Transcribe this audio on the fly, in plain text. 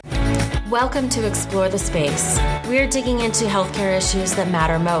Welcome to Explore the Space. We're digging into healthcare issues that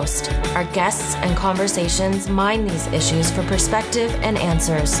matter most. Our guests and conversations mine these issues for perspective and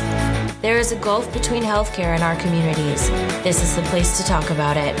answers. There is a gulf between healthcare and our communities. This is the place to talk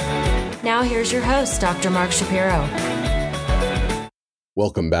about it. Now here's your host, Dr. Mark Shapiro.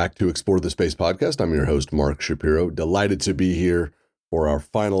 Welcome back to Explore the Space podcast. I'm your host, Mark Shapiro. Delighted to be here for our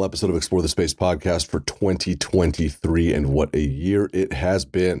final episode of Explore the Space podcast for 2023, and what a year it has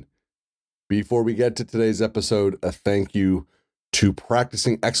been. Before we get to today's episode, a thank you to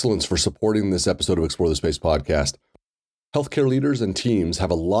Practicing Excellence for supporting this episode of Explore the Space podcast. Healthcare leaders and teams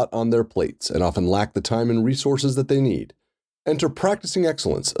have a lot on their plates and often lack the time and resources that they need. Enter Practicing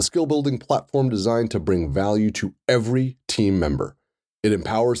Excellence, a skill-building platform designed to bring value to every team member. It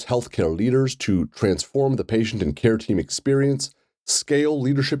empowers healthcare leaders to transform the patient and care team experience, scale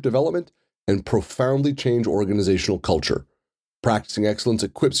leadership development, and profoundly change organizational culture. Practicing Excellence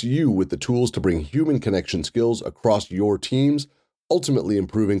equips you with the tools to bring human connection skills across your teams, ultimately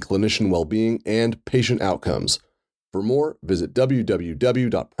improving clinician well-being and patient outcomes. For more, visit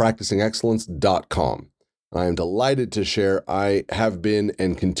www.practicingexcellence.com. I am delighted to share I have been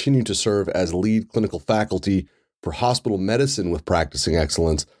and continue to serve as lead clinical faculty for hospital medicine with Practicing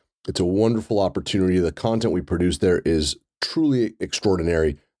Excellence. It's a wonderful opportunity. The content we produce there is truly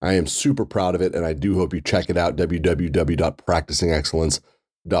extraordinary. I am super proud of it, and I do hope you check it out,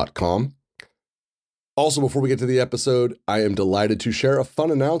 www.practicingexcellence.com. Also, before we get to the episode, I am delighted to share a fun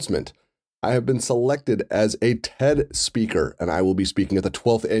announcement. I have been selected as a TED speaker, and I will be speaking at the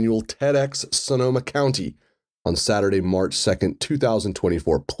 12th annual TEDx Sonoma County on Saturday, March 2nd,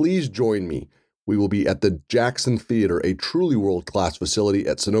 2024. Please join me. We will be at the Jackson Theater, a truly world-class facility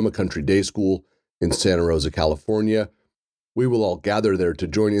at Sonoma Country Day School in Santa Rosa, California. We will all gather there to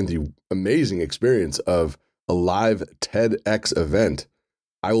join in the amazing experience of a live TEDx event.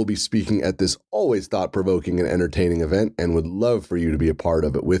 I will be speaking at this always thought-provoking and entertaining event and would love for you to be a part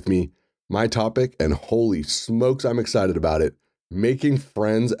of it with me. My topic, and holy smokes, I'm excited about it, making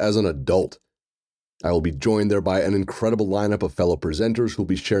friends as an adult. I will be joined there by an incredible lineup of fellow presenters who will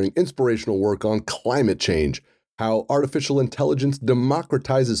be sharing inspirational work on climate change, how artificial intelligence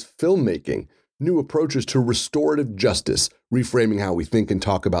democratizes filmmaking, new approaches to restorative justice, reframing how we think and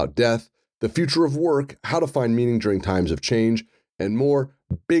talk about death, the future of work, how to find meaning during times of change, and more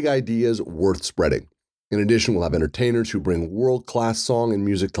big ideas worth spreading. In addition, we'll have entertainers who bring world-class song and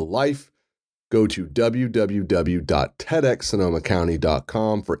music to life. Go to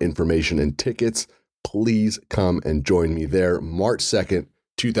www.tedxsonomacounty.com for information and tickets. Please come and join me there, March 2nd,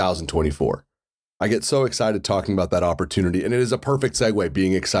 2024. I get so excited talking about that opportunity, and it is a perfect segue,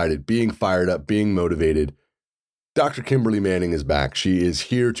 being excited, being fired up, being motivated. Dr. Kimberly Manning is back. She is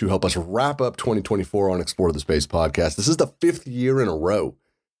here to help us wrap up 2024 on Explore the Space podcast. This is the 5th year in a row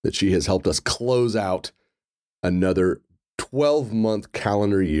that she has helped us close out another 12-month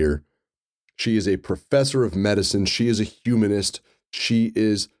calendar year. She is a professor of medicine. She is a humanist. She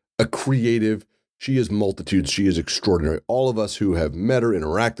is a creative. She is multitudes. She is extraordinary. All of us who have met her,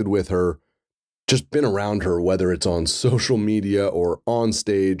 interacted with her, just been around her, whether it's on social media or on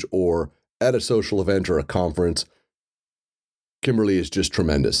stage or at a social event or a conference, Kimberly is just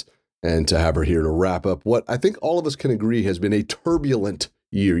tremendous. And to have her here to wrap up what I think all of us can agree has been a turbulent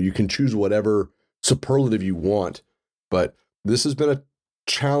year. You can choose whatever superlative you want, but this has been a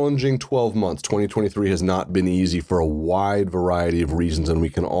challenging 12 months. 2023 has not been easy for a wide variety of reasons, and we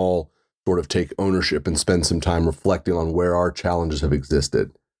can all sort of take ownership and spend some time reflecting on where our challenges have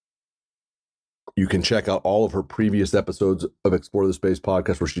existed. You can check out all of her previous episodes of Explore the Space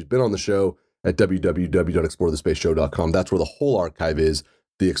podcast where she's been on the show at www.explorethespaceshow.com. That's where the whole archive is.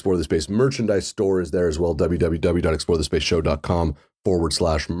 The Explore the Space merchandise store is there as well,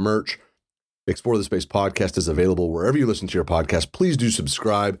 www.explorethespaceshow.com/merch. Explore the Space podcast is available wherever you listen to your podcast. Please do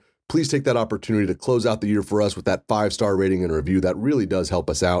subscribe. Please take that opportunity to close out the year for us with that 5-star rating and review. That really does help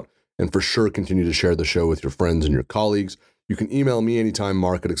us out. And for sure, continue to share the show with your friends and your colleagues. You can email me anytime,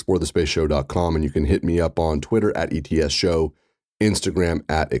 mark@explorethespaceshow.com, and you can hit me up on Twitter at ETSShow, Instagram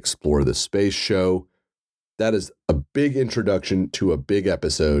at ExploreTheSpaceShow. That is a big introduction to a big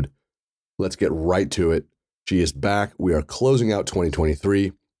episode. Let's get right to it. She is back. We are closing out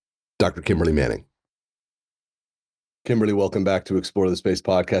 2023. Dr. Kimberly Manning. Kimberly, welcome back to Explore the Space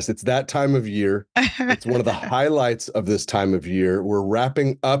podcast. It's that time of year. It's one of the highlights of this time of year. We're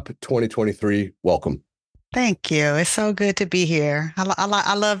wrapping up 2023. Welcome. Thank you. It's so good to be here.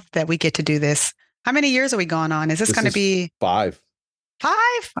 I love that we get to do this. How many years are we going on? Is this going to be 5? 5?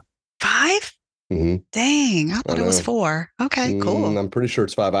 5? Mm-hmm. Dang, I thought it was 4. Okay, cool. I'm pretty sure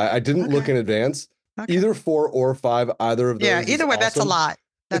it's 5. I didn't look in advance. Okay. Either 4 or 5, either of those. Yeah, either way, awesome. That's a lot.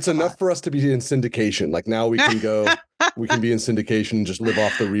 It's That's a enough lot. for us to be in syndication. Like now we can be in syndication and just live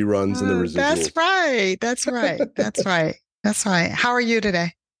off the reruns and the That's residuals. right. That's right. That's right. That's right. How are you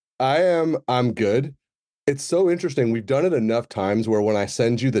today? I'm good. It's so interesting. We've done it enough times where when I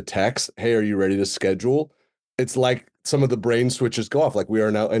send you the text, hey, are you ready to schedule? It's like some of the brain switches go off. Like we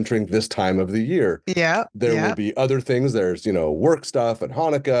are now entering this time of the year. Yep. There will Yep. be other things. There's, work stuff and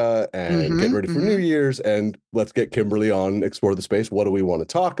Hanukkah and getting ready for New Year's. And let's get Kimberly on Explore the Space. What do we want to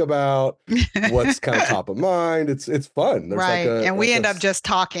talk about? What's kind of top of mind? It's fun. There's Right. And we end up just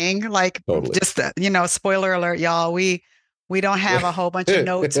talking, like totally. just spoiler alert, y'all. We don't have a whole bunch of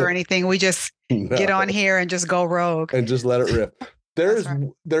notes or anything. We just get on here and just go rogue. And just let it rip.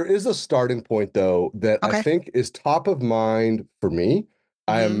 There is a starting point though that I think is top of mind for me.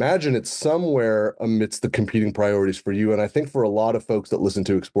 I imagine it's somewhere amidst the competing priorities for you. And I think for a lot of folks that listen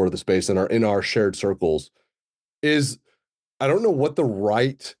to Explore the Space and are in our shared circles is, I don't know what the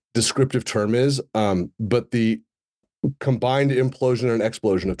right descriptive term is, but the combined implosion and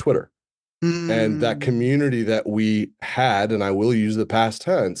explosion of Twitter. And that community that we had, and I will use the past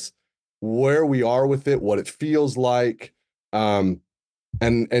tense, where we are with it, what it feels like, and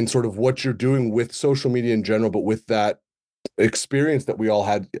sort of what you're doing with social media in general, but with that experience that we all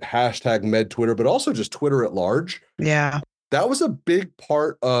had, hashtag med Twitter, but also just Twitter at large. Yeah. That was a big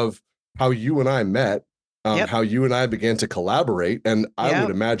part of how you and I met, how you and I began to collaborate. And I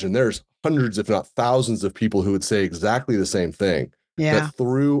would imagine there's hundreds, if not thousands of people who would say exactly the same thing. Yeah. That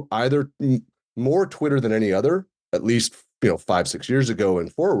through either more Twitter than any other, at least 5-6 years ago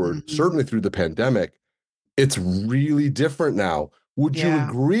and forward, certainly through the pandemic, it's really different now. Would you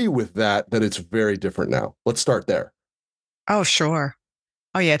agree with that it's very different now? Let's start there. Oh, sure.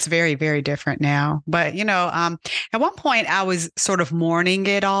 Oh, yeah, it's very, very different now. But, at one point I was sort of mourning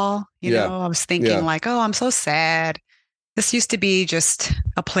it all. I was thinking like, oh, I'm so sad. This used to be just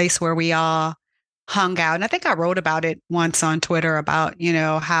a place where we all hung out. And I think I wrote about it once on Twitter about,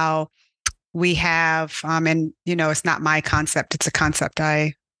 how we have, and, it's not my concept. It's a concept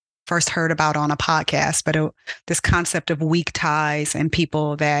I first heard about on a podcast, but this concept of weak ties and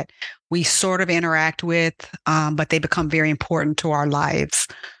people that we sort of interact with, but they become very important to our lives.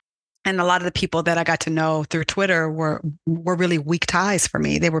 And a lot of the people that I got to know through Twitter were really weak ties for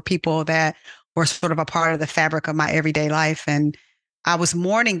me. They were people that were sort of a part of the fabric of my everyday life. And I was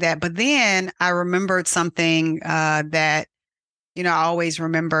mourning that. But then I remembered something that, I always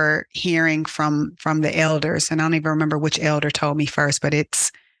remember hearing from the elders. And I don't even remember which elder told me first, but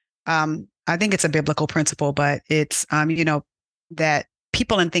it's, I think it's a biblical principle, but it's, that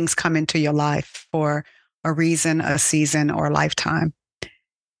people and things come into your life for a reason, a season, or a lifetime.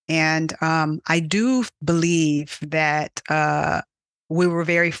 And I do believe that we were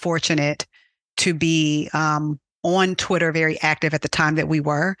very fortunate to be on Twitter, very active at the time that we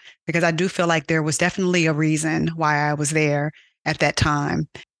were, because I do feel like there was definitely a reason why I was there at that time.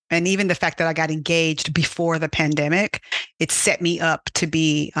 And even the fact that I got engaged before the pandemic, it set me up to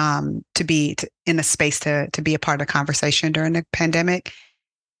be in a space to be a part of the conversation during the pandemic.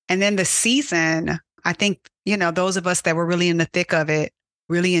 And then the season, I think, those of us that were really in the thick of it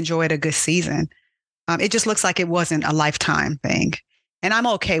really enjoyed a good season. It just looks like it wasn't a lifetime thing. And I'm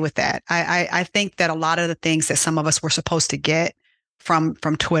okay with that. I think that a lot of the things that some of us were supposed to get from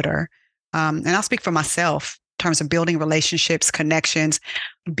Twitter, and I'll speak for myself in terms of building relationships, connections,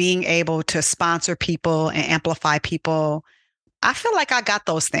 being able to sponsor people and amplify people. I feel like I got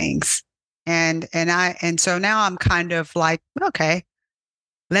those things. And so now I'm kind of like, okay,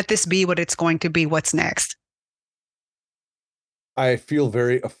 let this be what it's going to be. What's next? I feel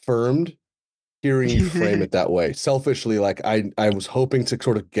very affirmed hearing you frame it that way. Selfishly, like I was hoping to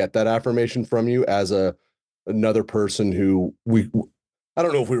sort of get that affirmation from you as another person who I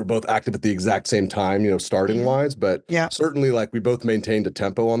don't know if we were both active at the exact same time, starting wise, but certainly like we both maintained a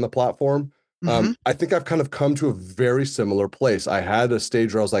tempo on the platform. I think I've kind of come to a very similar place. I had a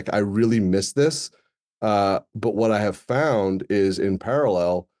stage where I was like, I really miss this. But what I have found is in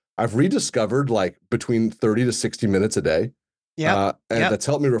parallel, I've rediscovered like between 30 to 60 minutes a day. And that's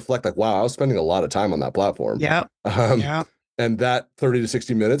helped me reflect like, wow, I was spending a lot of time on that platform. And that 30 to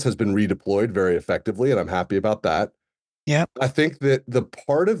 60 minutes has been redeployed very effectively, and I'm happy about that. I think that the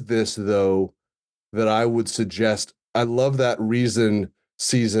part of this, though, that I would suggest, I love that reason,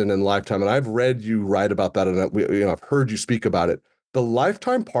 season, and lifetime. And I've read you write about that, and I've heard you speak about it. The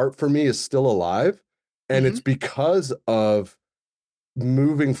lifetime part for me is still alive, and it's because of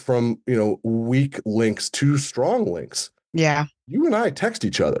moving from, weak links to strong links. Yeah. You and I text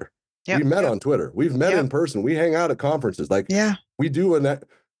each other. We met on Twitter. We've met in person. We hang out at conferences. Like, we do. And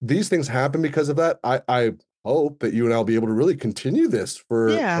these things happen because of that. I hope that you and I'll be able to really continue this for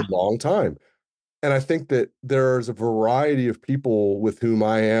a Yeah. long time. And I think that there's a variety of people with whom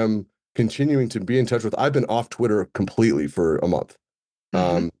I am continuing to be in touch with. I've been off Twitter completely for a month,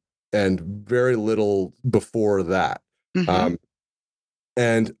 Mm-hmm. and very little before that. Mm-hmm. Um,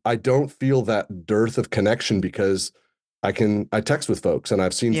 and I don't feel that dearth of connection because I text with folks, and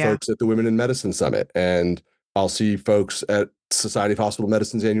I've seen Yeah. folks at the Women in Medicine Summit, and I'll see folks at Society of Hospital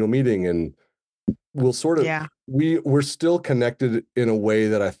Medicine's annual meeting, and we'll sort of Yeah. we're still connected in a way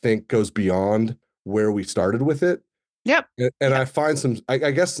that I think goes beyond where we started with it. Yep. And Yep. I find some, I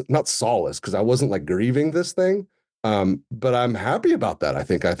guess, not solace, because I wasn't like grieving this thing. But I'm happy about that. I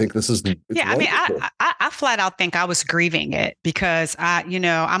think this is, it's Yeah, I mean, wonderful. I flat out think I was grieving it because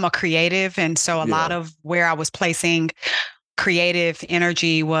I'm a creative, and so a lot Yeah. of where I was placing creative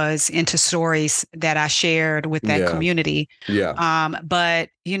energy was into stories that I shared with that Yeah. community. Yeah. But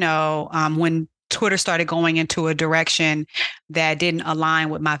when Twitter started going into a direction that didn't align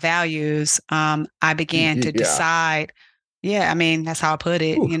with my values, I began to Yeah. decide. Yeah, I mean, that's how I put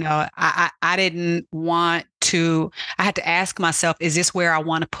it. Whew. I didn't want to, I had to ask myself, is this where I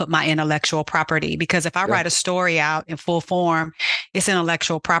want to put my intellectual property? Because if I Yeah. write a story out in full form, it's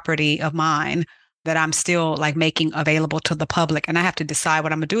intellectual property of mine that I'm still like making available to the public. And I have to decide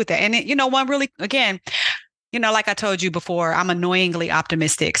what I'm gonna do with that. And one really, again, like I told you before, I'm annoyingly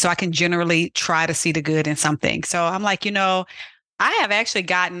optimistic. So I can generally try to see the good in something. So I'm like, I have actually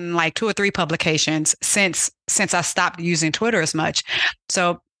gotten like 2 or 3 publications since I stopped using Twitter as much.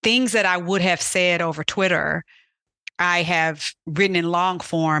 So things that I would have said over Twitter, I have written in long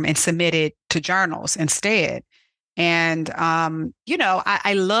form and submitted to journals instead. And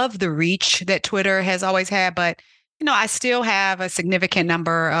I love the reach that Twitter has always had, but I still have a significant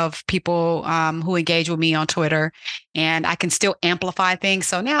number of people who engage with me on Twitter, and I can still amplify things.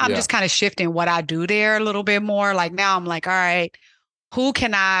 So now I'm Yeah. just kind of shifting what I do there a little bit more. Like now I'm like, all right, who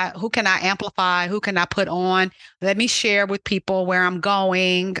can I amplify? Who can I put on? Let me share with people where I'm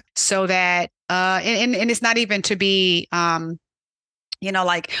going so that and it's not even to be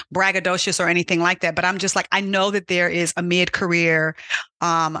like braggadocious or anything like that. But I'm just like, I know that there is a mid-career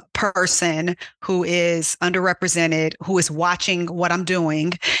person who is underrepresented, who is watching what I'm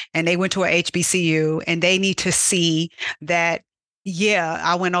doing, and they went to a HBCU, and they need to see that. Yeah,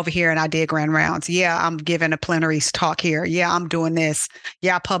 I went over here and I did grand rounds. Yeah, I'm giving a plenary talk here. Yeah, I'm doing this.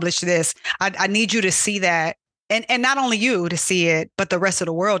 Yeah, I published this. I need you to see that. And not only you to see it, but the rest of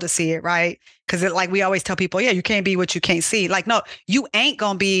the world to see it, right? Because like we always tell people, yeah, you can't be what you can't see. Like, no, you ain't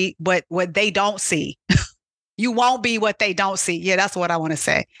gonna be what they don't see. You won't be what they don't see. Yeah, that's what I want to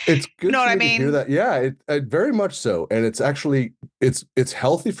say. It's You good know for what I me to hear mean? that. Yeah, very much so. And it's actually, it's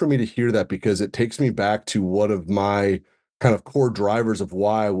healthy for me to hear that, because it takes me back to one of my kind of core drivers of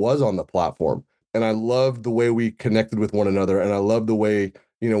why I was on the platform. And I love the way we connected with one another. And I love the way,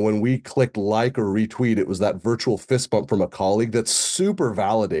 when we clicked like or retweet, it was that virtual fist bump from a colleague that's super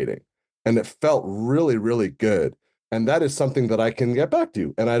validating. And it felt really, really good. And that is something that I can get back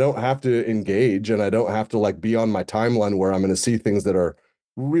to. And I don't have to engage, and I don't have to like be on my timeline where I'm going to see things that are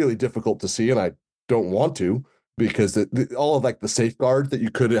really difficult to see. And I don't want to, because all of like the safeguards that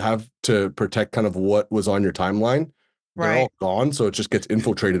you could have to protect kind of what was on your timeline, they're Right. all gone. So it just gets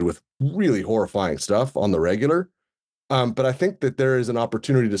infiltrated with really horrifying stuff on the regular. But I think that there is an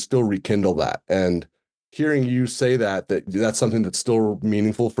opportunity to still rekindle that. And hearing you say that's something that's still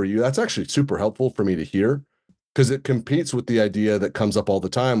meaningful for you, that's actually super helpful for me to hear, because it competes with the idea that comes up all the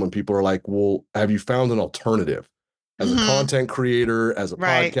time when people are like, well, have you found an alternative as a Mm-hmm. content creator, as a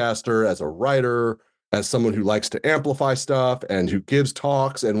Right. podcaster, as a writer, as someone who likes to amplify stuff and who gives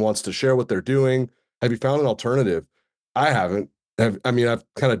talks and wants to share what they're doing? Have you found an alternative? I haven't. I've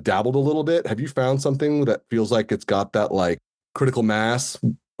kind of dabbled a little bit. Have you found something that feels like it's got that like critical mass,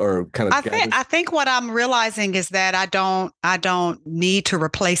 or kind of I think gathers? I think what I'm realizing is that I don't need to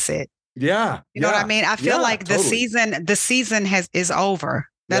replace it. Yeah, You know what I yeah, mean? I feel yeah, like the totally. season is over.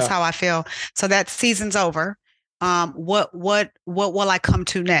 That's Yeah, how I feel. So that season's over. What will I come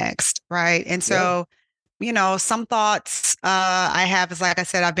to next? Right. And yeah, so, some thoughts I have is, like I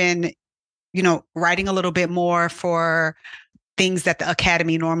said, I've been, writing a little bit more for things that the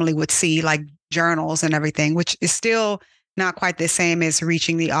academy normally would see, like journals and everything, which is still not quite the same as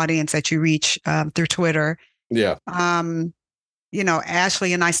reaching the audience that you reach through Twitter. yeah. Um,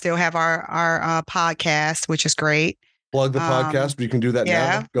 Ashley and I still have our podcast, which is great. Plug the Um, podcast, but you can do that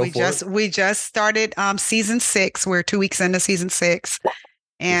yeah, now. Go for it. we just started season 6. We're 2 weeks into season 6, The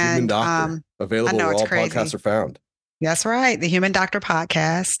Human and Doctor, I available know where it's all podcasts crazy. are found. That's right, the Human Doctor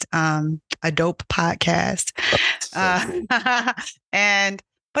podcast, a dope podcast, So cool. and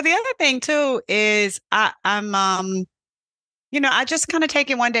But the other thing too is I just kind of take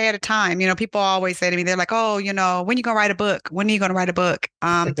it one day at a time. People always say to me, they're like, "Oh, when you gonna write a book? When are you gonna write a book?"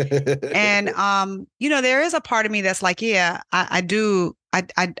 And there is a part of me that's like, yeah, I do. I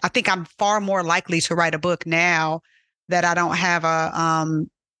think I'm far more likely to write a book now that I don't have a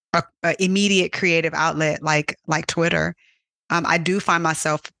immediate creative outlet like Twitter. I do find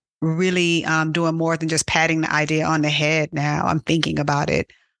myself really doing more than just patting the idea on the head now. I'm thinking about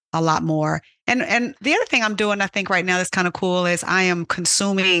it a lot more. And the other thing I'm doing, I think right now that's kind of cool is I am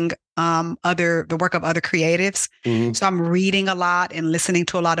consuming the work of other creatives. Mm-hmm. So I'm reading a lot and listening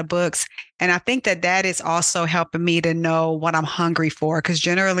to a lot of books. And I think that is also helping me to know what I'm hungry for. Because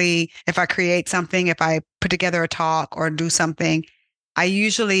generally, if I create something, if I put together a talk or do something, I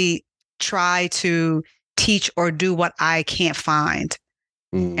usually try to teach or do what I can't find.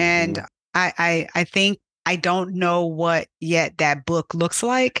 Mm-hmm. And I think I don't know what yet that book looks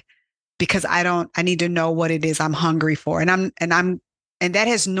like because I need to know what it is I'm hungry for. And that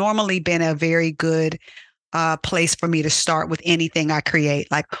has normally been a very good place for me to start with anything I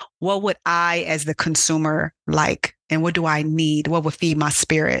create. Like, what would I, as the consumer, like? And what do I need? What would feed my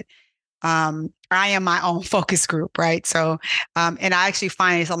spirit? I am my own focus group, right? So, and I actually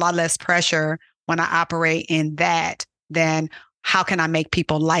find it's a lot less pressure when I operate in that than how can I make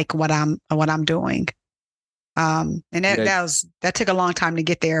people like what I'm doing. And that took a long time to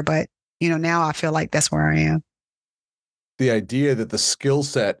get there, but now I feel like that's where I am. The idea that the skill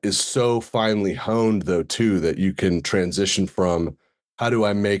set is so finely honed, though, too, that you can transition from how do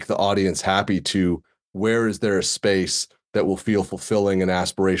I make the audience happy to where is there a space that will feel fulfilling and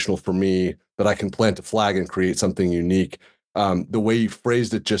aspirational for me that I can plant a flag and create something unique. The way you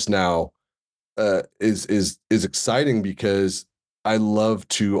phrased it just now is exciting because I love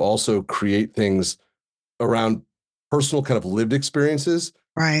to also create things around personal kind of lived experiences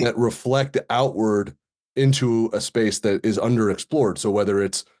Right. that reflect outward into a space that is underexplored. So whether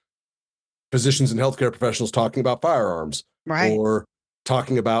it's physicians and healthcare professionals talking about firearms, Right. or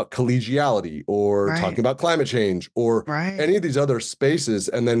talking about collegiality, or Right. talking about climate change, or Right. any of these other spaces,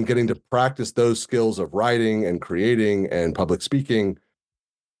 and then getting to practice those skills of writing and creating and public speaking,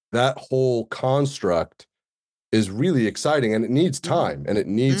 that whole construct is really exciting, and it needs Mm-hmm. time and it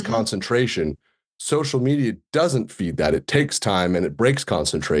needs Mm-hmm. concentration. Social media doesn't feed that. It takes time and it breaks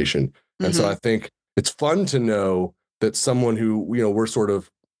concentration. And so Mm-hmm. I think it's fun to know that someone who, we're sort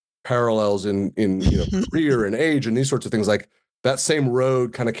of parallels in career and age and these sorts of things, like that same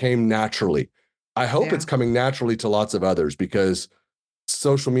road kind of came naturally. I hope Yeah. it's coming naturally to lots of others because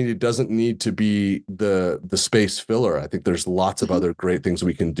social media doesn't need to be the space filler. I think there's lots of Mm-hmm. other great things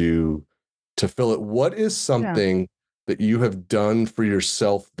we can do to fill it. What is Yeah. something that you have done for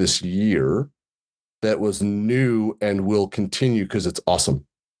yourself this year that was new and will continue because it's awesome?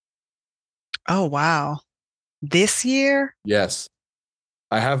 Oh, wow. This year? Yes.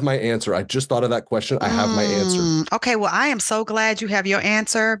 I have my answer. I just thought of that question. I have my answer. Okay, well, I am so glad you have your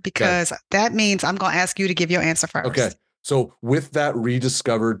answer Okay. because that means I'm going to ask you to give your answer Okay. first. So with that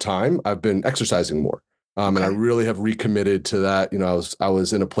rediscovered time, I've been exercising more. And I Okay. really have recommitted to that. I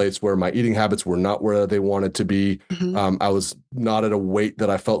was in a place where my eating habits were not where they wanted to be. Mm-hmm. I was not at a weight that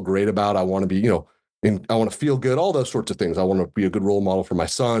I felt great about. I want to be, I want to feel good, all those sorts of things. I want to be a good role model for my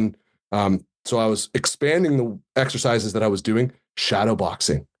son. So I was expanding the exercises that I was doing. Shadow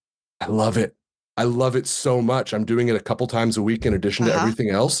boxing. I love it. I love it so much. I'm doing it a couple times a week in addition to Uh-huh. everything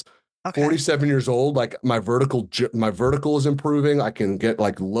else. Okay. 47 years old, like my vertical is improving. I can get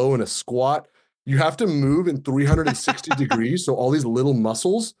like low in a squat. You have to move in 360 degrees. So all these little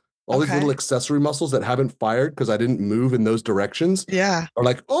muscles, all these little Okay. accessory muscles that haven't fired because I didn't move in those directions Yeah. are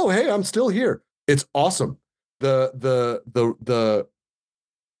like, oh, hey, I'm still here. It's awesome. The the the the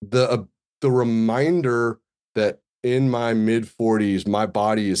the the reminder that in my mid 40s, my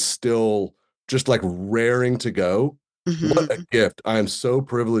body is still just like raring to go. What a Mm-hmm. gift. I am so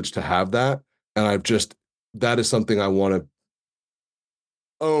privileged to have that. And that is something I want to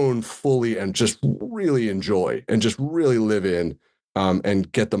own fully and just really enjoy and just really live in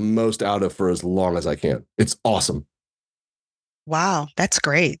and get the most out of for as long as I can. It's awesome. Wow, that's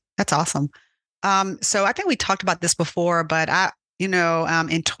great. That's awesome. So I think we talked about this before, but in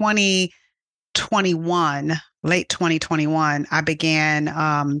 2021, late 2021, I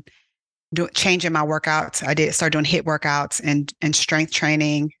began changing my workouts. I did start doing HIIT workouts and strength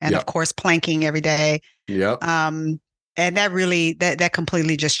training, and Yeah. of course planking every day. Yep. And that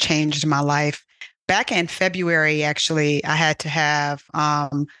completely just changed my life. Back in February, actually, I had to have,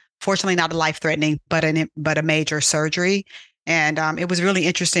 fortunately not a life-threatening, but a major surgery. And it was really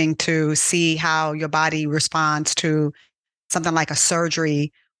interesting to see how your body responds to something like a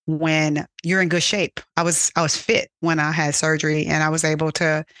surgery when you're in good shape. I was fit when I had surgery, and I was able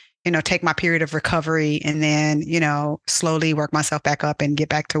to, take my period of recovery and then, slowly work myself back up and get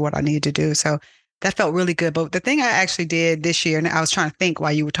back to what I needed to do. So that felt really good. But the thing I actually did this year, and I was trying to think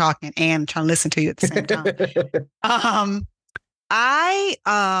while you were talking and trying to listen to you at the same time. I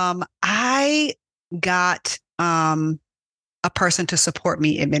got a person to support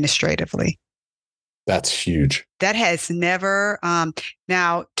me administratively. That's huge. That has never.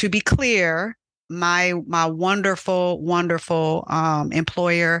 Now, to be clear, my wonderful, wonderful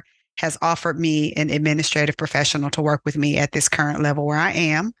employer has offered me an administrative professional to work with me at this current level where I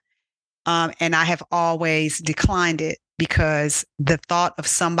am. And I have always declined it because the thought of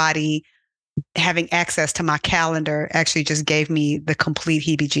somebody having access to my calendar actually just gave me the complete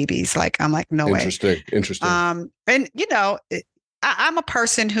heebie-jeebies. Like, I'm like, no way. Interesting. And I'm a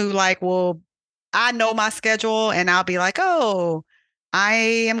person who I know my schedule, and I'll be like, oh, I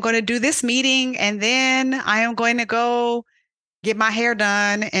am going to do this meeting, and then I am going to go get my hair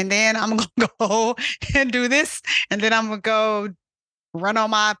done, and then I'm going to go and do this, and then I'm going to go run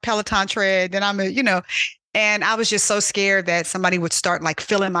on my Peloton tread. Then and I was just so scared that somebody would start like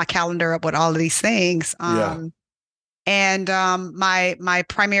filling my calendar up with all of these things. And my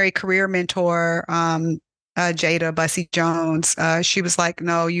primary career mentor, Jada Bussey Jones, she was like,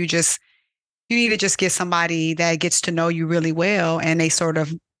 no, you need to just get somebody that gets to know you really well, and they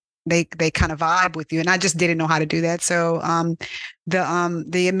kind of vibe with you. And I just didn't know how to do that. So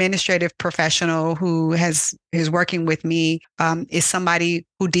the administrative professional who is working with me is somebody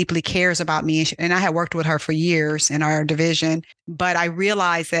who deeply cares about me. And I had worked with her for years in our division, but I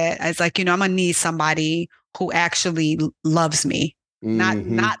realized that I was like, I'm gonna need somebody who actually loves me,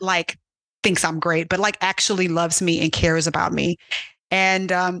 not like thinks I'm great, but like actually loves me and cares about me.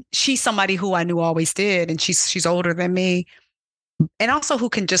 And she's somebody who I knew always did, and she's older than me, and also who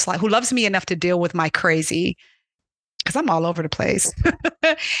loves me enough to deal with my crazy, because I'm all over the place.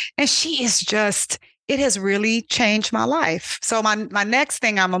 And she is it has really changed my life. So my next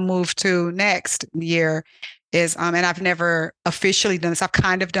thing I'm gonna move to next year is, and I've never officially done this. I've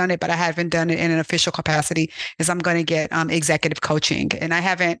kind of done it, but I haven't done it in an official capacity, is I'm going to get executive coaching. And I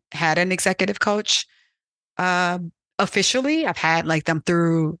haven't had an executive coach officially. I've had them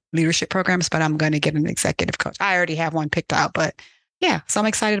through leadership programs, but I'm going to get an executive coach. I already have one picked out, but yeah, so I'm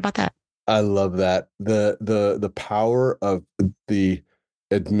excited about that. I love that. The power of the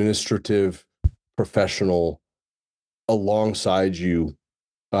administrative professional alongside you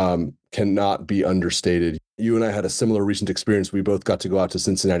cannot be understated. You and I had a similar recent experience. We both got to go out to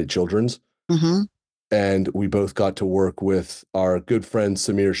Cincinnati Children's. Mm-hmm. And we both got to work with our good friend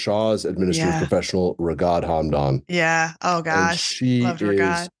Samir Shah's administrative professional, Ragad Hamdan. Yeah. Oh, gosh. And she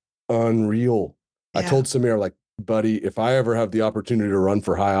is unreal. Yeah. I told Samir, like, buddy, if I ever have the opportunity to run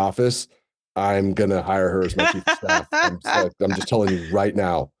for high office, I'm going to hire her as my chief of staff. I'm just telling you right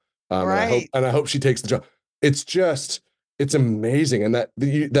now. Right. And I hope she takes the job. It's amazing. And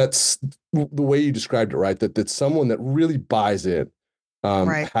that's the way you described it, right? That's someone that really buys in.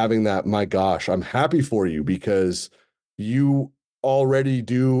 Having that, my gosh, I'm happy for you, because you already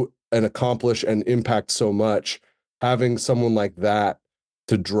do and accomplish and impact so much. Having someone like that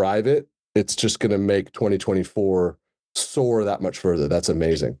to drive it, it's just going to make 2024 soar that much further. That's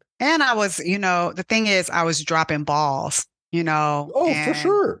amazing. And I was, the thing is, I was dropping balls, Oh, for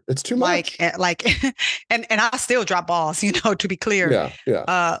sure. It's too much. And I still drop balls, to be clear.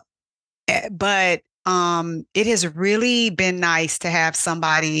 Yeah. But it has really been nice to have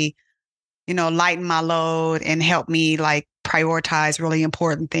somebody, lighten my load and help me prioritize really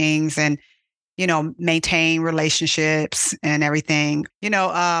important things and, maintain relationships and everything.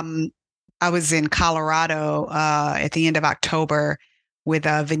 I was in Colorado at the end of October with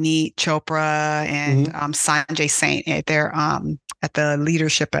Vineet Chopra and Sanjay Saint at their at the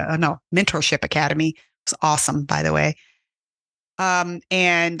Mentorship Academy. It was awesome, by the way.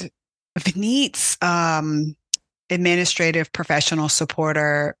 And Vineet's administrative professional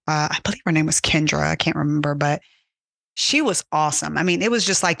supporter, I believe her name was Kendra, I can't remember, but she was awesome. I mean, it was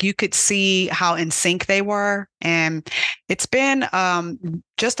just you could see how in sync they were. And it's been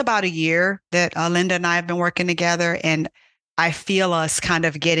just about a year that Linda and I have been working together, and I feel us kind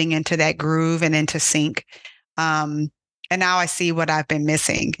of getting into that groove and into sync. And now I see what I've been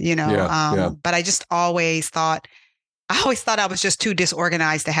missing, but I always thought I was just too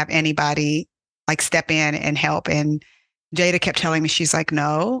disorganized to have anybody step in and help. And Jada kept telling me, she's like,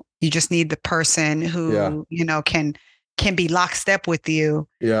 no, you just need the person who, can be lockstep with you.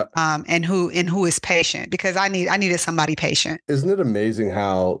 Yeah. And who is patient, because I needed somebody patient. Isn't it amazing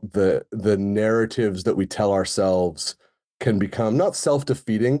how the narratives that we tell ourselves can become not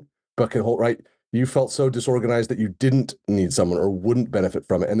self-defeating, but can hold, right? You felt so disorganized that you didn't need someone or wouldn't benefit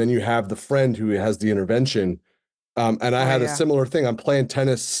from it. And then you have the friend who has the intervention. And I had a similar thing. I'm playing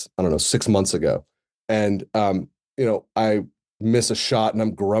tennis, I don't know, 6 months ago. And, I miss a shot and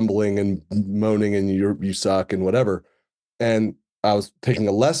I'm grumbling and moaning and you suck and whatever. And I was taking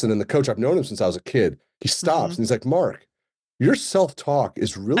a lesson and the coach, I've known him since I was a kid. He stops and he's like, Mark, your self-talk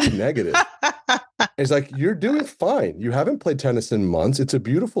is really negative. He's like, you're doing fine. You haven't played tennis in months. It's a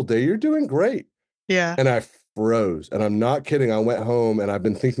beautiful day. You're doing great. Yeah. And I froze. And I'm not kidding. I went home and I've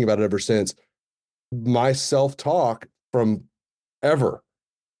been thinking about it ever since. My self-talk from ever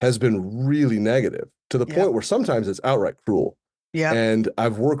has been really negative to the point where sometimes it's outright cruel. Yeah. And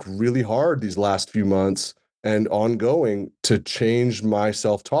I've worked really hard these last few months and ongoing to change my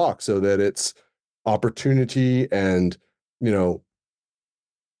self-talk so that it's opportunity and,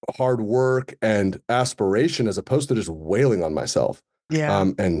 hard work and aspiration as opposed to just wailing on myself. Yeah.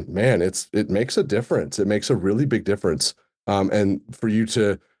 And man, it makes a difference. It makes a really big difference. And for you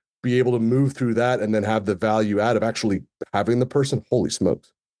to be able to move through that and then have the value add of actually having the person, holy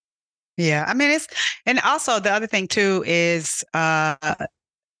smokes. Yeah. I mean, and also the other thing too is, to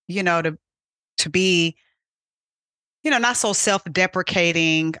be, not so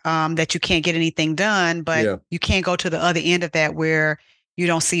self-deprecating, that you can't get anything done, but you can't go to the other end of that where you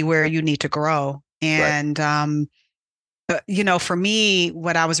don't see where you need to grow. And, for me,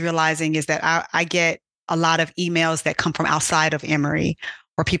 what I was realizing is that I get a lot of emails that come from outside of Emory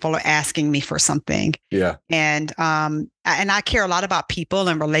where people are asking me for something. Yeah. And I care a lot about people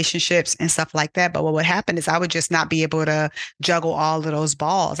and relationships and stuff like that. But what would happen is I would just not be able to juggle all of those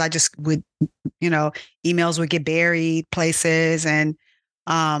balls. I just would, emails would get buried places. And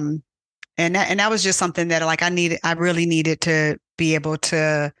that was just something that I really needed to be able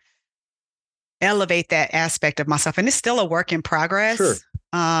to elevate that aspect of myself. And it's still a work in progress. Sure.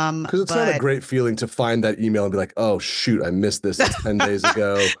 Because it's not a great feeling to find that email and be like, oh, shoot, I missed this 10 days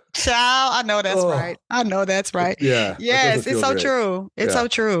ago. Child, I know that's right. I know that's right. Yeah. Yes, it's so true. It's so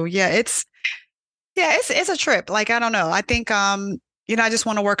true. Yeah, it's a trip. Like, I don't know. I think, I just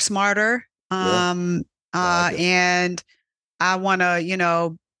want to work smarter. And I want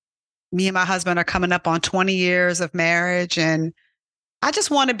to, me and my husband are coming up on 20 years of marriage, and I just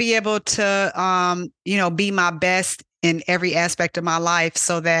want to be able to, be my best in every aspect of my life,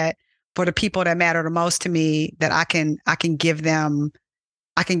 so that for the people that matter the most to me, that I can give them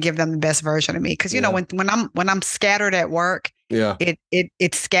the best version of me. Cause when I'm scattered at work,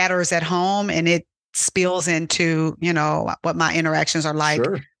 it scatters at home and it spills into, what my interactions are like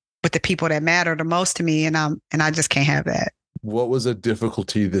with the people that matter the most to me. And I just can't have that. What was a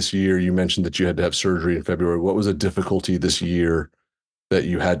difficulty this year? You mentioned that you had to have surgery in February. What was a difficulty this year that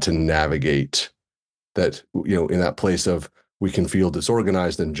you had to navigate, that, in that place of we can feel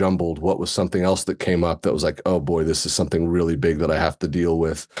disorganized and jumbled? What was something else that came up that was like, oh boy, this is something really big that I have to deal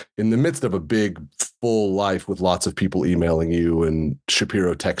with in the midst of a big, full life with lots of people emailing you and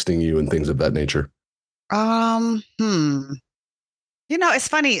Shapiro texting you and things of that nature? It's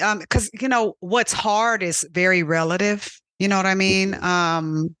funny, because, what's hard is very relative. You know what I mean?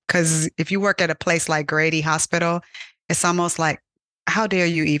 Because if you work at a place like Grady Hospital, it's almost like, how dare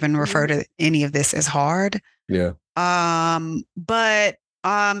you even refer to any of this as hard? Yeah. But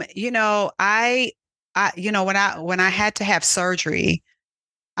I when I had to have surgery,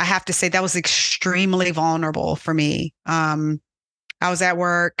 I have to say that was extremely vulnerable for me. I was at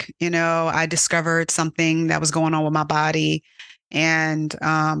work, I discovered something that was going on with my body, and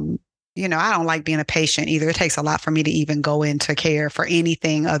I don't like being a patient either. It takes a lot for me to even go into care for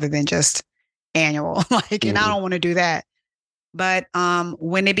anything other than just annual, and I don't want to do that. But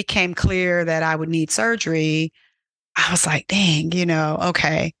when it became clear that I would need surgery, I was like, dang,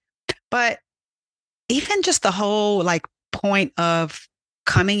 okay. But even just the whole point of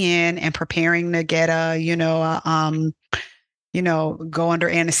coming in and preparing to get go under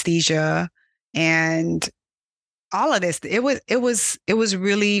anesthesia and all of this, it was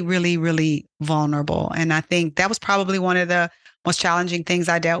really, really, really vulnerable. And I think that was probably one of the most challenging things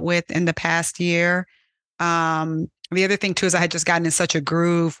I dealt with in the past year. The other thing too is I had just gotten in such a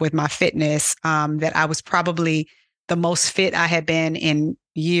groove with my fitness, that I was probably the most fit I had been in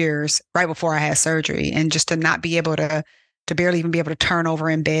years right before I had surgery. And just to not be able to barely even be able to turn over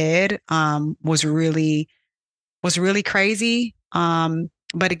in bed, was really crazy.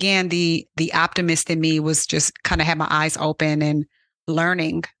 But again, the optimist in me was just kind of had my eyes open and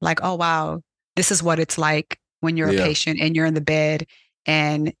learning, like, oh wow, this is what it's like when you're a patient and you're in the bed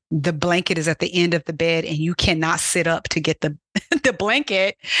and the blanket is at the end of the bed and you cannot sit up to get the the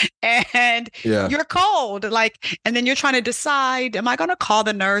blanket and you're cold. Like, and then you're trying to decide, am I going to call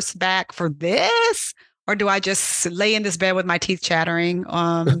the nurse back for this? Or do I just lay in this bed with my teeth chattering?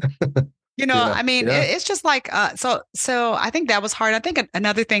 I mean, it's just like, so I think that was hard. I think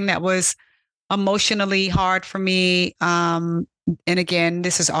another thing that was emotionally hard for me, and again,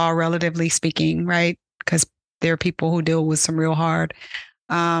 this is all relatively speaking, right? Because there are people who deal with some real hard.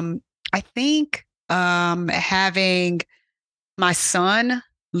 I think having my son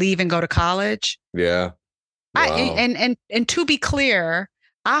leave and go to college. Yeah. Wow. And to be clear,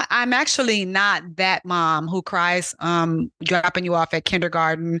 I'm actually not that mom who cries dropping you off at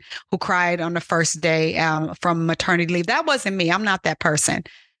kindergarten, who cried on the first day from maternity leave. That wasn't me. I'm not that person.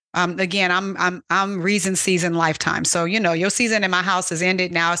 Again, I'm reason, season, lifetime. So, your season in my house has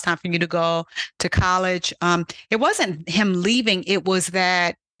ended. Now it's time for you to go to college. It wasn't him leaving. It was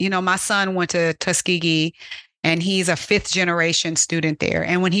that, my son went to Tuskegee and he's a 5th generation student there.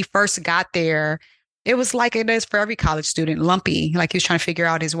 And when he first got there, it was like it is for every college student, lumpy, like he was trying to figure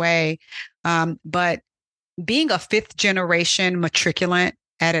out his way. But being a 5th generation matriculant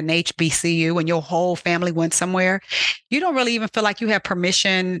at an HBCU when your whole family went somewhere, you don't really even feel like you have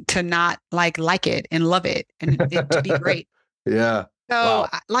permission to not like it and love it and it to be great. Yeah. So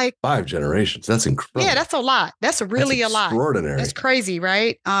wow. 5 generations. That's incredible. Yeah, that's a lot. That's really a lot. Extraordinary. That's crazy,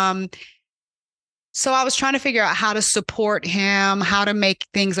 right? So I was trying to figure out how to support him, how to make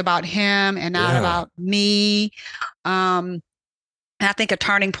things about him and not about me. And I think a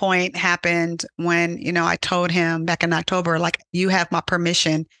turning point happened when, I told him back in October, like, you have my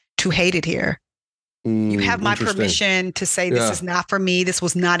permission to hate it here. You have my permission to say this is not for me. This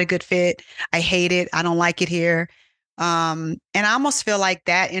was not a good fit. I hate it. I don't like it here. And I almost feel like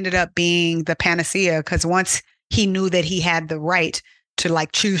that ended up being the panacea, because once he knew that he had the right to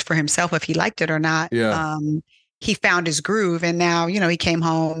like choose for himself if he liked it or not, he found his groove. And now, he came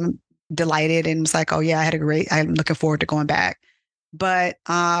home delighted and was like, oh yeah, I'm looking forward to going back. But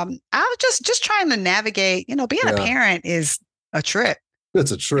I was just trying to navigate, being a parent is a trip.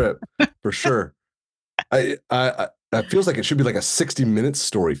 It's a trip for sure. That feels like it should be like a 60-minute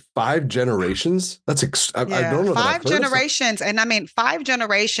story. 5 generations. That's I don't know. 5 generations. And I mean, 5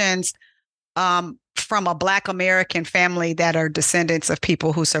 generations from a Black American family that are descendants of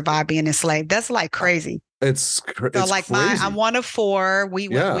people who survived being enslaved. That's like crazy. It's like crazy. I'm one of 4.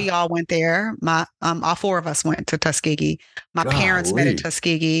 We all went there. All 4 of us went to Tuskegee. My parents met at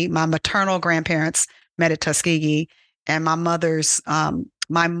Tuskegee. My maternal grandparents met at Tuskegee, and my mother's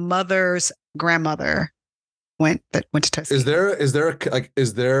grandmother went to Tuskegee.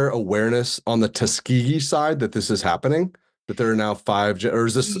 Is there awareness on the Tuskegee side that this is happening? That there are now 5, or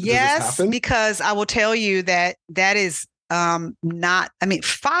is this? Yes, does this happen? Because I will tell you that is not. I mean,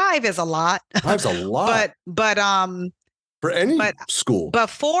 5 is a lot. 5's a lot. but for any school. But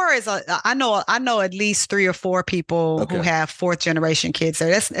 4 is I know at least 3 or 4 people who have 4th generation kids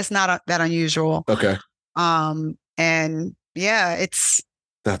there. It's not that unusual. Okay. And yeah,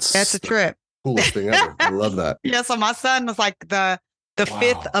 that's a trip. Coolest thing ever. I love that. Yeah. So my son was like the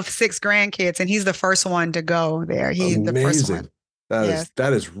 5th of 6 grandkids, and he's the first one to go there. He's the first one.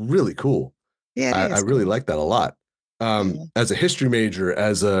 That is really cool. Yeah, I really like that a lot. As a history major,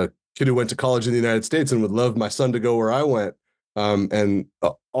 as a kid who went to college in the United States and would love my son to go where I went, and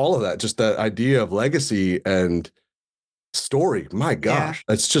all of that, just that idea of legacy and story. My gosh,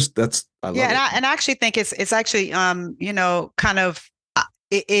 I love it. And I actually think it's actually kind of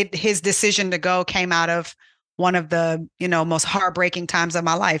his decision to go came out of one of the, most heartbreaking times of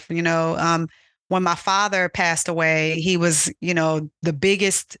my life. When my father passed away, he was, the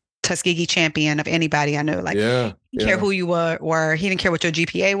biggest Tuskegee champion of anybody I knew. Like, he didn't care who you were. He didn't care what your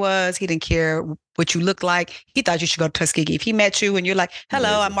GPA was. He didn't care what you looked like. He thought you should go to Tuskegee. If he met you and you're like,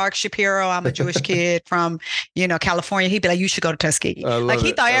 hello, I'm Mark Shapiro. I'm a Jewish kid from, California. He'd be like, you should go to Tuskegee. Like,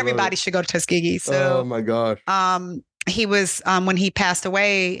 he thought everybody should go to Tuskegee. So, oh my gosh. He was, when he passed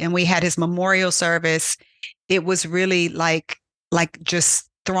away and we had his memorial service, it was really like just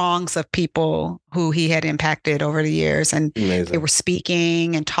throngs of people who he had impacted over the years. And they were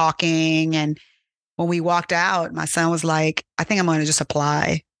speaking and talking. And when we walked out, my son was like, I think I'm going to just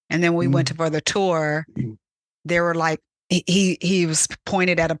apply. And then we went for the tour. They were like, he was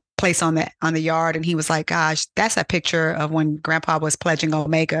pointed at a place on the yard, and he was like, gosh, that's a picture of when Grandpa was pledging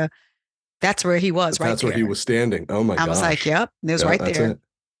Omega. That's where he was, right there. That's where he was standing. Oh my gosh. I was like, yep, it was right there.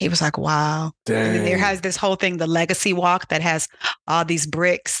 He was like, wow. Dang. And then there has this whole thing, the legacy walk, that has all these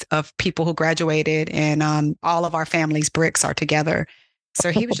bricks of people who graduated, and all of our family's bricks are together.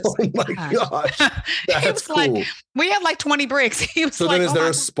 So he was just Oh like, my gosh. That's he was cool. like, we had like 20 bricks. He was so like, then is there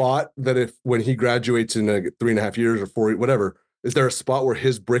a spot that when he graduates in 3.5 years or 4, whatever, is there a spot where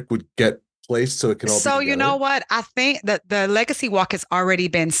his brick would get placed so it can all be together? You know what? I think that the legacy walk has already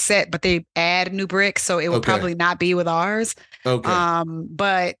been set, but they add new bricks, so it will probably not be with ours.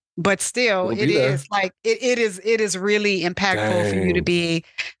 Okay. But still, it is like it is really impactful for you to be.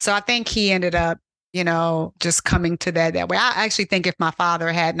 So I think he ended up, just coming to that way. I actually think if my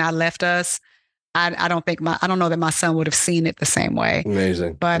father had not left us, I don't know that my son would have seen it the same way.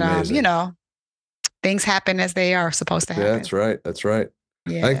 Amazing. But Amazing. things happen as they are supposed to happen. Yeah, that's right. That's right.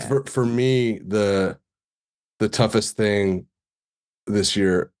 Yeah. I think for me, the toughest thing this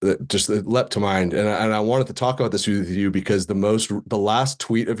year that just leapt to mind, and I wanted to talk about this with you because the last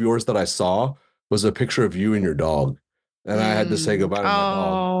tweet of yours that I saw was a picture of you and your dog, and I had to say goodbye to my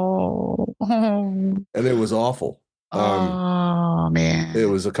dog. And it was awful. Man, it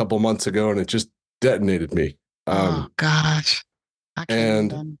was a couple months ago, and it just detonated me. Oh gosh, I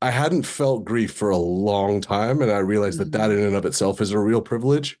hadn't felt grief for a long time, and I realized that in and of itself is a real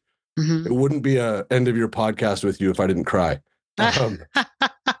privilege. It wouldn't be a end of your podcast with you if I didn't cry.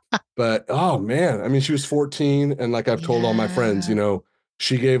 But oh man, I mean, she was 14, and like I've told all my friends,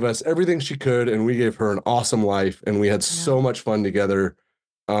 she gave us everything she could, and we gave her an awesome life, and we had so much fun together.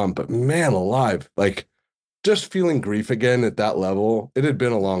 But man alive, like just feeling grief again at that level, it had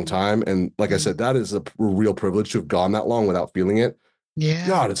been a long time. And like I said, that is a real privilege to have gone that long without feeling it. Yeah.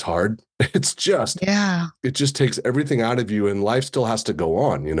 God, it's hard. It's just, it just takes everything out of you, and life still has to go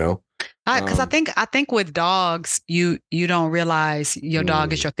on, Because I think with dogs, you don't realize your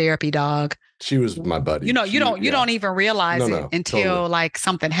dog is your therapy dog. She was my buddy. You don't even realize it until like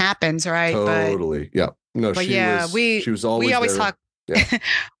something happens, right? Totally. Yeah. No, but she was always we always there. talk.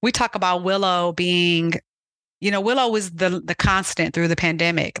 We talk about Willow being, Willow was the constant through the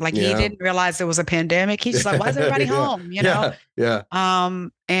pandemic. Like he didn't realize there was a pandemic. He's just like, why is everybody home? Yeah.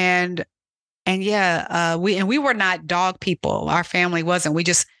 We were not dog people. Our family wasn't. We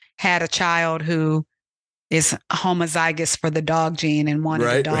just had a child who is homozygous for the dog gene and wanted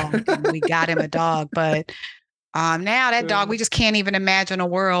a dog, and we got him a dog. But now that dog, we just can't even imagine a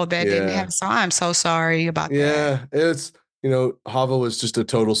world that didn't have. So I'm so sorry about that. Yeah, it's Hava was just a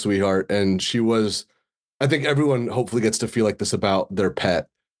total sweetheart, and she was. I think everyone hopefully gets to feel like this about their pet.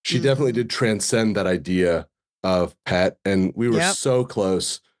 She definitely did transcend that idea of pet, and we were so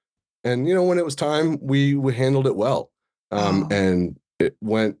close. And when it was time, we handled it well, and it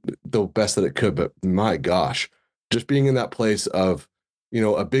went the best that it could. But my gosh, just being in that place of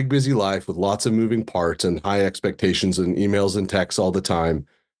a big busy life with lots of moving parts and high expectations and emails and texts all the time,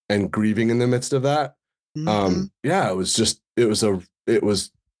 and grieving in the midst of that. It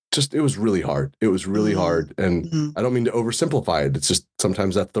was really hard. It was really hard. And I don't mean to oversimplify it. It's just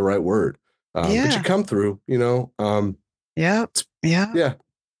sometimes that's the right word. But you come through, It's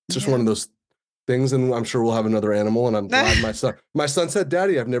just one of those things. And I'm sure we'll have another animal. And I'm glad my son said,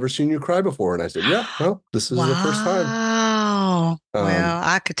 Daddy, I've never seen you cry before. And I said, yeah, well, this is the first time. Wow. Well,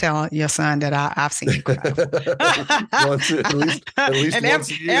 I could tell your son that I've seen you cry. at least and once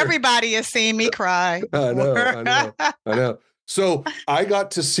a year. Everybody has seen me cry. I know. So I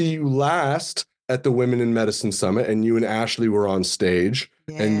got to see you last at the Women in Medicine Summit, and you and Ashley were on stage,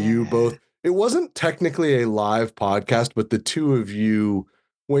 and you both, it wasn't technically a live podcast, but the two of you,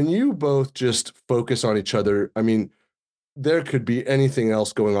 when you both just focus on each other, I mean, there could be anything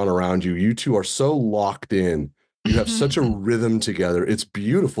else going on around you. You two are so locked in. You have such a rhythm together. It's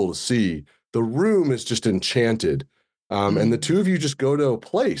beautiful to see. The room is just enchanted. And the two of you just go to a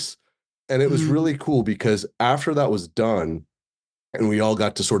place. And it was really cool because after that was done, and we all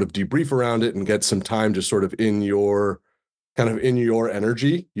got to sort of debrief around it and get some time just sort of in your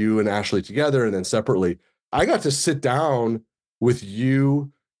energy, you and Ashley together, and then separately, I got to sit down with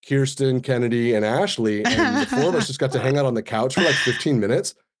you, Kirsten, Kennedy, and Ashley, and the four of us just got to hang out on the couch for like 15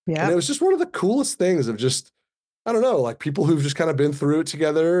 minutes. And it was just one of the coolest things of just, I don't know, like people who've just kind of been through it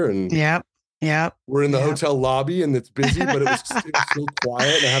together. And we're in the hotel lobby and it's busy, but it was so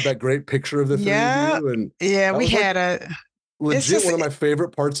quiet. And I have that great picture of the three of you. And we had a legit one of my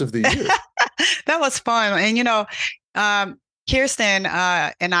favorite parts of the year. That was fun. And, Kirsten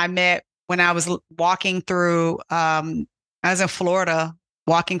and I met when I was walking through, I was in Florida,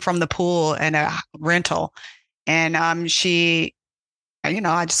 walking from the pool and a rental. And she,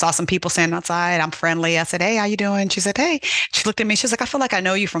 I just saw some people standing outside. I'm friendly. I said, hey, how you doing? She said, hey. She looked at me. She's like, I feel like I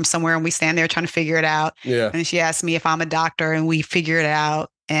know you from somewhere. And we stand there trying to figure it out. Yeah. And she asked me if I'm a doctor, and we figure it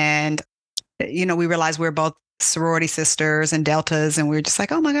out. And, we realized we're both sorority sisters and deltas. And we were just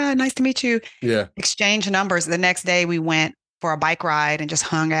like, oh my God, nice to meet you. Yeah. Exchange numbers. The next day we went for a bike ride and just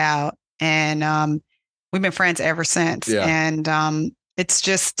hung out. And we've been friends ever since. Yeah. And it's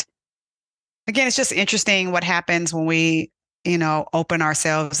just, again, it's just interesting what happens when we, open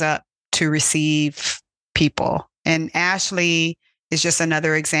ourselves up to receive people. And Ashley is just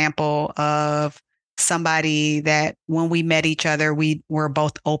another example of somebody that when we met each other, we were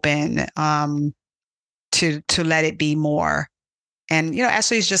both open to let it be more. And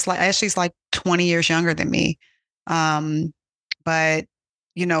Ashley's like 20 years younger than me. But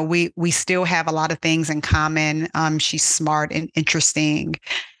we still have a lot of things in common. She's smart and interesting.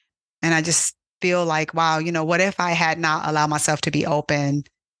 And I just feel like, wow, what if I had not allowed myself to be open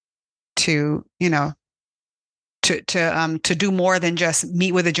to, to do more than just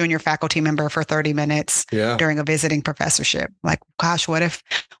meet with a junior faculty member for 30 minutes during a visiting professorship? Like, gosh, what if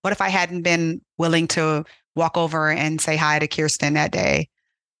I hadn't been willing to walk over and say hi to Kirsten that day?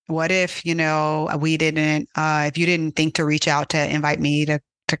 What if, we didn't, if you didn't think to reach out to invite me to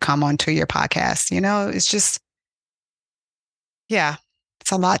come onto your podcast? It's just,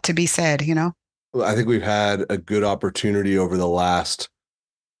 it's a lot to be said, Well, I think we've had a good opportunity over the last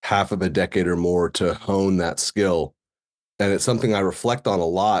half of a decade or more to hone that skill. And it's something I reflect on a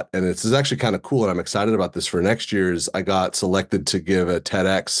lot. And it's actually kind of cool. And I'm excited about this for next year's. I got selected to give a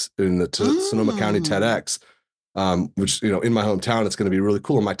TEDx in the Sonoma County TEDx, which, in my hometown, it's going to be really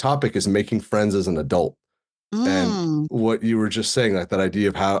cool. And my topic is making friends as an adult. And what you were just saying, like that idea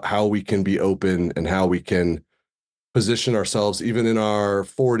of how we can be open and how we can position ourselves, even in our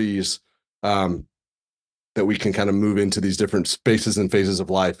 40s, that we can kind of move into these different spaces and phases of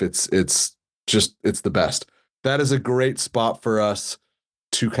life. It's the best. That is a great spot for us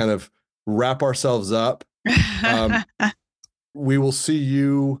to kind of wrap ourselves up. We will see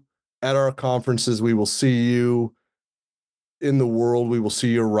you at our conferences. We will see you in the world. We will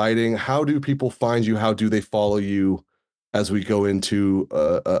see your writing. How do people find you? How do they follow you as we go into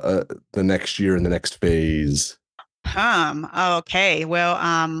the next year and the next phase? Okay.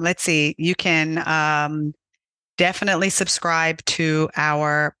 Well, let's see. You can definitely subscribe to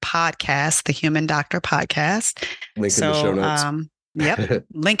our podcast, the Human Doctor Podcast. Link in the show notes. Yep.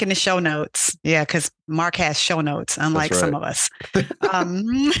 Link in the show notes. Yeah, because Mark has show notes, unlike some of us.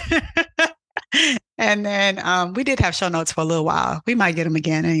 And then we did have show notes for a little while. We might get them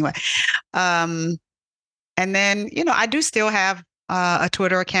again anyway. And then, I do still have a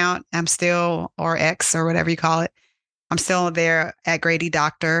Twitter account. I'm still, or X or whatever you call it. I'm still there at Grady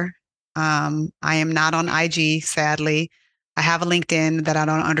Doctor. I am not on IG, sadly. I have a LinkedIn that I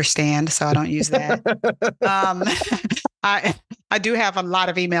don't understand, so I don't use that. I do have a lot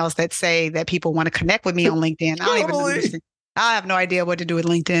of emails that say that people want to connect with me on LinkedIn. I don't even understand. I have no idea what to do with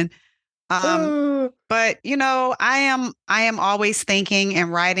LinkedIn. But I am always thinking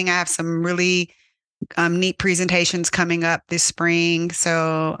and writing. I have some really neat presentations coming up this spring.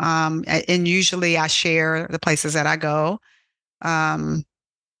 So, and usually I share the places that I go. So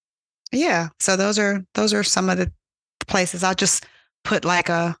those are some of the places. I'll just put like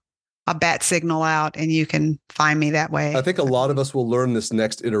a bat signal out and you can find me that way. I think a lot of us will learn this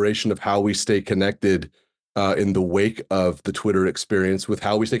next iteration of how we stay connected in the wake of the Twitter experience with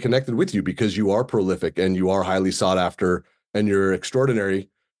how we stay connected with you, because you are prolific and you are highly sought after and you're extraordinary.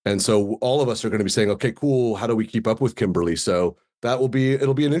 And so all of us are going to be saying, okay, cool. How do we keep up with Kimberly? So it'll be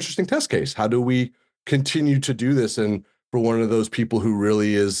an interesting test case. How do we continue to do this? And for one of those people who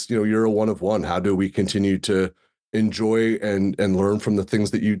really is, you're a one of one, how do we continue to enjoy and learn from the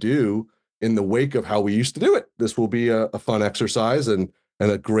things that you do in the wake of how we used to do it? This will be a fun exercise and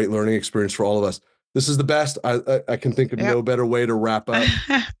a great learning experience for all of us. This is the best. I can think of no better way to wrap up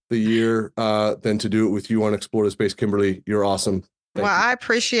the year than to do it with you on Explore the Space. Kimberly, you're awesome. Thank you. I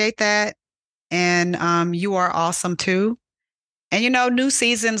appreciate that. And you are awesome too. And new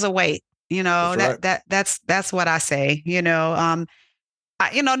seasons await. That's what I say. No,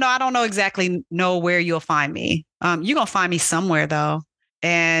 I don't know exactly where you'll find me. You're gonna find me somewhere though,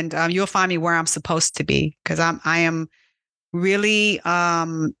 and you'll find me where I'm supposed to be, because I am really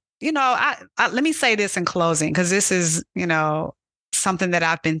let me say this in closing, because this is something that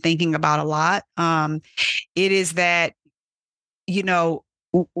I've been thinking about a lot. It is that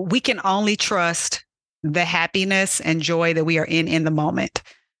we can only trust the happiness and joy that we are in the moment.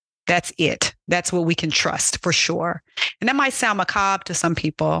 That's it. That's what we can trust for sure. And that might sound macabre to some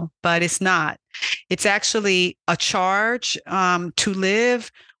people, but it's not. It's actually a charge to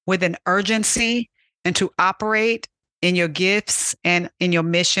live with an urgency and to operate in your gifts and in your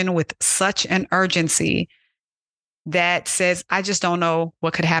mission with such an urgency that says, I just don't know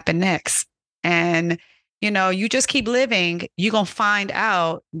what could happen next. And, you just keep living. You're going to find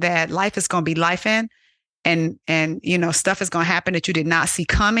out that life is going to be lifing. and stuff is going to happen that you did not see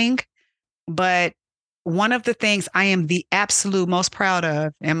coming. But one of the things I am the absolute most proud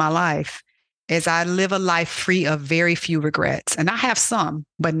of in my life is I live a life free of very few regrets. And I have some,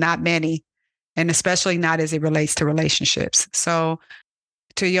 but not many. And especially not as it relates to relationships. So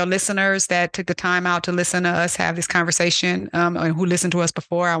to your listeners that took the time out to listen to us have this conversation, and who listened to us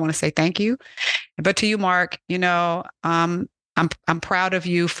before, I want to say thank you. But to you, Mark, I'm proud of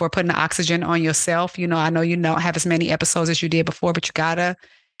you for putting the oxygen on yourself. I know you don't have as many episodes as you did before, but you gotta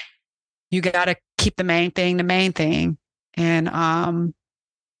keep the main thing, and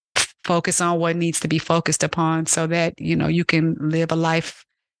focus on what needs to be focused upon, so that you can live a life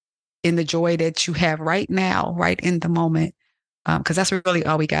in the joy that you have right now, right in the moment, because that's really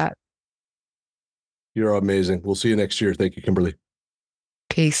all we got. You're amazing. We'll see you next year. Thank you, Kimberly.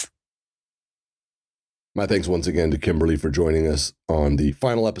 Peace. My thanks once again to Kimberly for joining us on the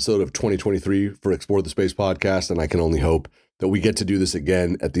final episode of 2023 for Explore the Space podcast, and I can only hope that we get to do this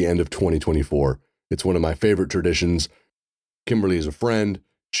again at the end of 2024. It's one of my favorite traditions. Kimberly is a friend.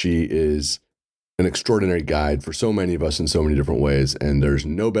 She is an extraordinary guide for so many of us in so many different ways, and there's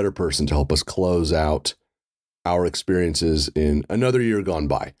no better person to help us close out our experiences in another year gone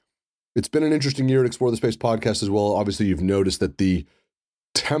by. It's been an interesting year at Explore the Space podcast as well. Obviously, you've noticed that the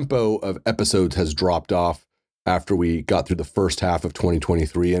tempo of episodes has dropped off after we got through the first half of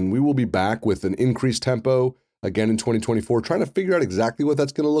 2023, and we will be back with an increased tempo again in 2024, trying to figure out exactly what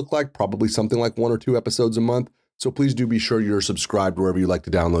that's going to look like, probably something like 1 or 2 episodes a month. So please do be sure you're subscribed wherever you like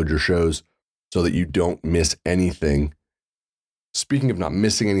to download your shows so that you don't miss anything. Speaking of not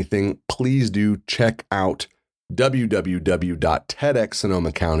missing anything, please do check out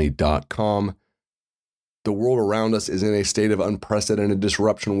www.tedxsonomacounty.com. The world around us is in a state of unprecedented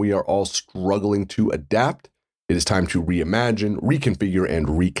disruption. We are all struggling to adapt. It is time to reimagine, reconfigure, and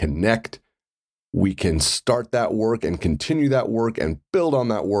reconnect. We can start that work and continue that work and build on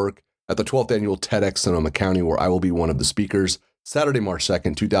that work at the 12th annual TEDx Sonoma County, where I will be one of the speakers, Saturday, March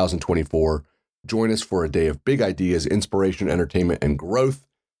 2nd, 2024. Join us for a day of big ideas, inspiration, entertainment, and growth.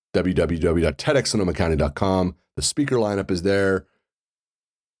 www.tedxsonomacounty.com. The speaker lineup is there.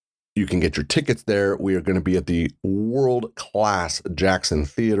 You can get your tickets there. We are going to be at the world-class Jackson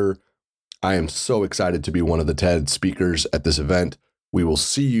Theater. I am so excited to be one of the TED speakers at this event. We will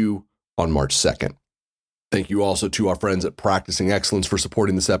see you on March 2nd. Thank you also to our friends at Practicing Excellence for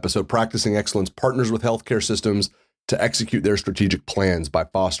supporting this episode. Practicing Excellence partners with healthcare systems to execute their strategic plans by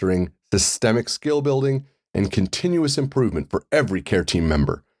fostering systemic skill building and continuous improvement for every care team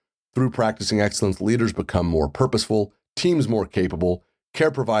member. Through Practicing Excellence, leaders become more purposeful, teams more capable,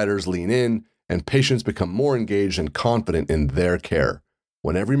 care providers lean in, and patients become more engaged and confident in their care.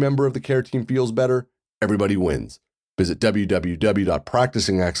 When every member of the care team feels better, everybody wins. Visit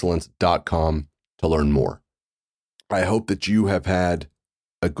www.practicingexcellence.com to learn more. I hope that you have had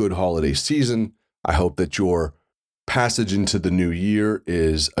a good holiday season. I hope that your passage into the new year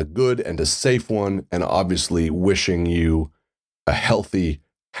is a good and a safe one, and obviously wishing you a healthy,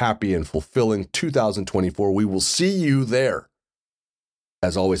 happy, and fulfilling 2024. We will see you there.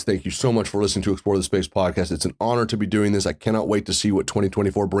 As always, thank you so much for listening to Explore the Space podcast. It's an honor to be doing this. I cannot wait to see what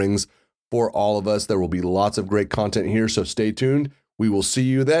 2024 brings for all of us. There will be lots of great content here, so stay tuned. We will see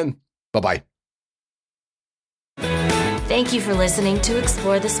you then. Bye-bye. Thank you for listening to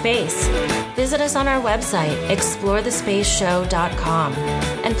Explore the Space. Visit us on our website, explorethespaceshow.com,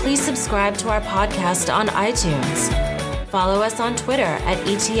 and please subscribe to our podcast on iTunes. Follow us on Twitter at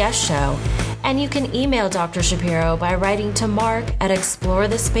ETS Show, and you can email Dr. Shapiro by writing to Mark at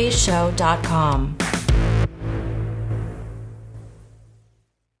explorethespaceshow.com.